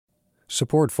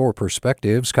Support for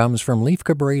Perspectives comes from Leif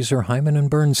Cabraser, Hyman and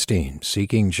Bernstein,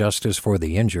 seeking justice for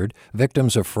the injured,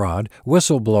 victims of fraud,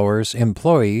 whistleblowers,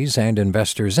 employees, and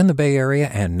investors in the Bay Area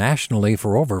and nationally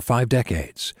for over 5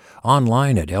 decades.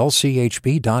 Online at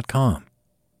lchb.com.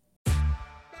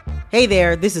 Hey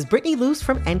there, this is Brittany Luce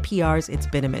from NPR's It's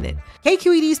Been a Minute.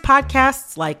 KQED's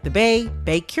podcasts like The Bay,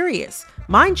 Bay Curious,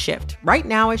 Mindshift, Right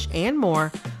Nowish, and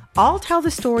more all tell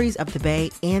the stories of the Bay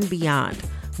and beyond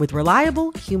with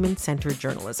reliable, human-centered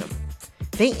journalism.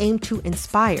 They aim to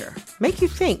inspire, make you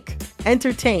think,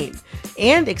 entertain,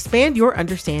 and expand your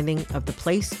understanding of the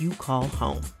place you call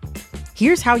home.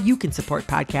 Here's how you can support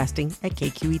podcasting at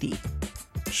KQED.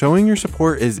 Showing your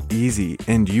support is easy,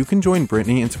 and you can join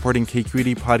Brittany in supporting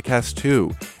KQED Podcast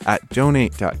too at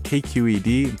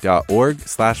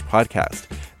donate.kqed.org/podcast.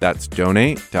 That's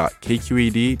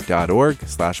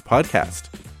donate.kqed.org/podcast.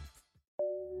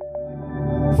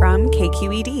 From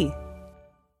KQED.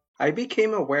 I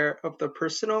became aware of the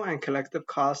personal and collective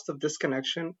cost of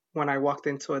disconnection when I walked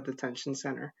into a detention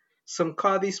center. Some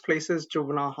call these places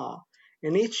juvenile hall.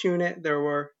 In each unit, there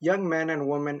were young men and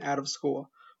women out of school.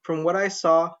 From what I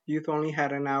saw, youth only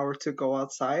had an hour to go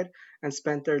outside and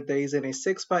spent their days in a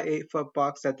 6x8-foot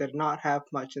box that did not have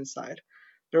much inside.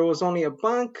 There was only a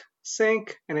bunk,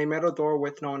 sink, and a metal door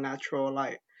with no natural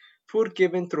light. Food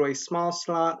given through a small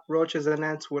slot, roaches and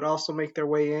ants would also make their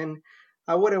way in.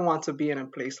 I wouldn't want to be in a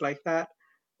place like that.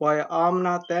 While I'm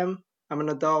not them, I'm an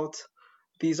adult.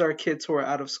 These are kids who are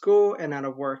out of school and out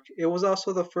of work. It was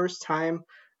also the first time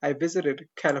I visited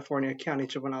California County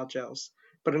juvenile jails,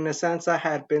 but in a sense I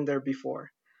had been there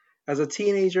before. As a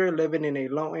teenager living in a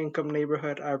low-income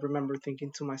neighborhood, I remember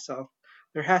thinking to myself,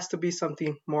 there has to be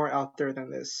something more out there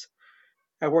than this.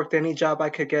 I worked any job I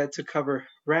could get to cover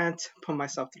rent, put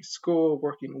myself through school,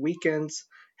 working weekends,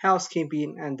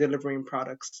 housekeeping, and delivering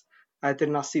products. I did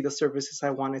not see the services I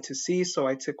wanted to see, so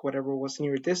I took whatever was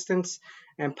near distance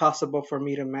and possible for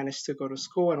me to manage to go to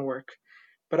school and work.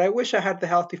 But I wish I had the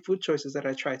healthy food choices that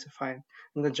I tried to find,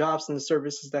 and the jobs and the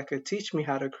services that could teach me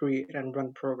how to create and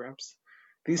run programs.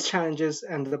 These challenges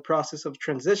and the process of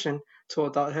transition to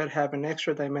adulthood have an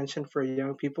extra dimension for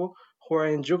young people who are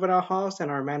in juvenile halls and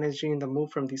are managing the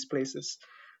move from these places.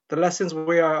 The lessons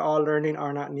we are all learning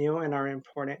are not new and are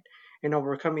important in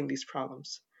overcoming these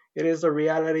problems. It is the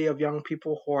reality of young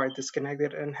people who are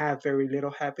disconnected and have very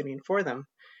little happening for them,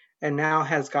 and now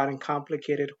has gotten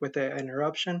complicated with the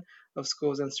interruption of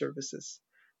schools and services.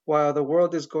 While the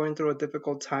world is going through a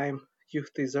difficult time,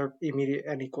 youth deserve immediate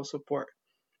and equal support.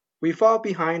 We fall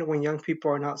behind when young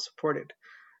people are not supported.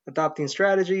 Adopting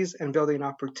strategies and building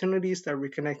opportunities that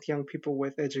reconnect young people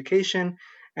with education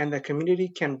and the community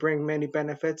can bring many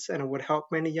benefits and would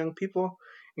help many young people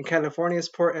in California's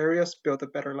poor areas build a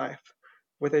better life.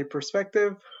 With a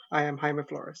perspective, I am Jaime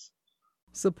Flores.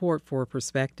 Support for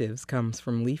Perspectives comes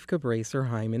from Leif Cabraser,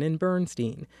 Hyman and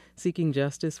Bernstein, seeking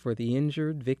justice for the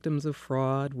injured, victims of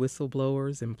fraud,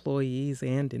 whistleblowers, employees,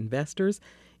 and investors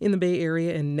in the Bay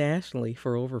Area and nationally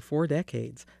for over 4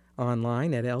 decades.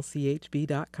 Online at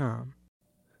lchb.com.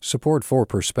 Support for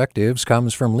Perspectives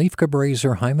comes from Leif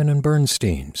Cabraser, Hyman and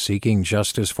Bernstein, seeking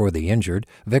justice for the injured,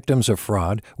 victims of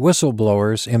fraud,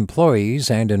 whistleblowers,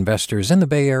 employees, and investors in the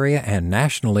Bay Area and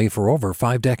nationally for over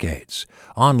 5 decades.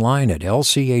 Online at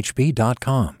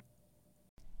lchb.com.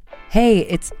 Hey,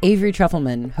 it's Avery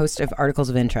Trufelman, host of Articles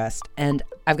of Interest, and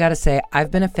I've got to say,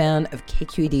 I've been a fan of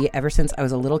KQED ever since I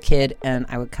was a little kid, and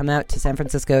I would come out to San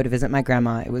Francisco to visit my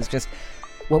grandma. It was just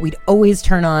what we'd always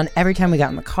turn on every time we got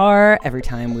in the car, every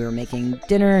time we were making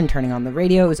dinner and turning on the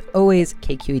radio. It was always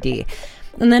KQED.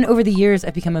 And then over the years,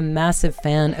 I've become a massive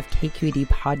fan of KQED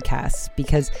podcasts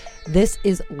because this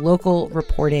is local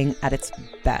reporting at its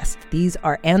best. These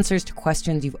are answers to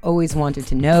questions you've always wanted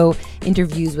to know,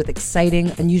 interviews with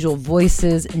exciting, unusual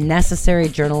voices, necessary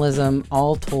journalism,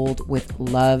 all told with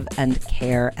love and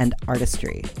care and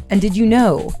artistry. And did you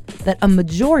know that a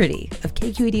majority of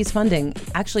KQED's funding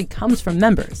actually comes from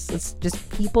members? It's just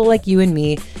people like you and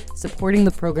me supporting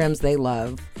the programs they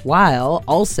love, while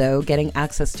also getting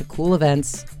access to cool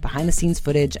events, behind-the-scenes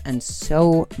footage, and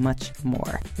so much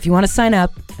more. If you want to sign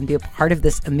up and be a part of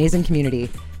this amazing community,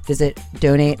 visit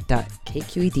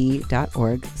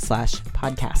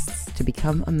donate.kqed.org/podcasts to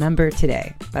become a member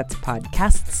today. That's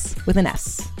podcasts with an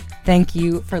S. Thank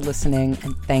you for listening,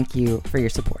 and thank you for your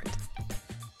support.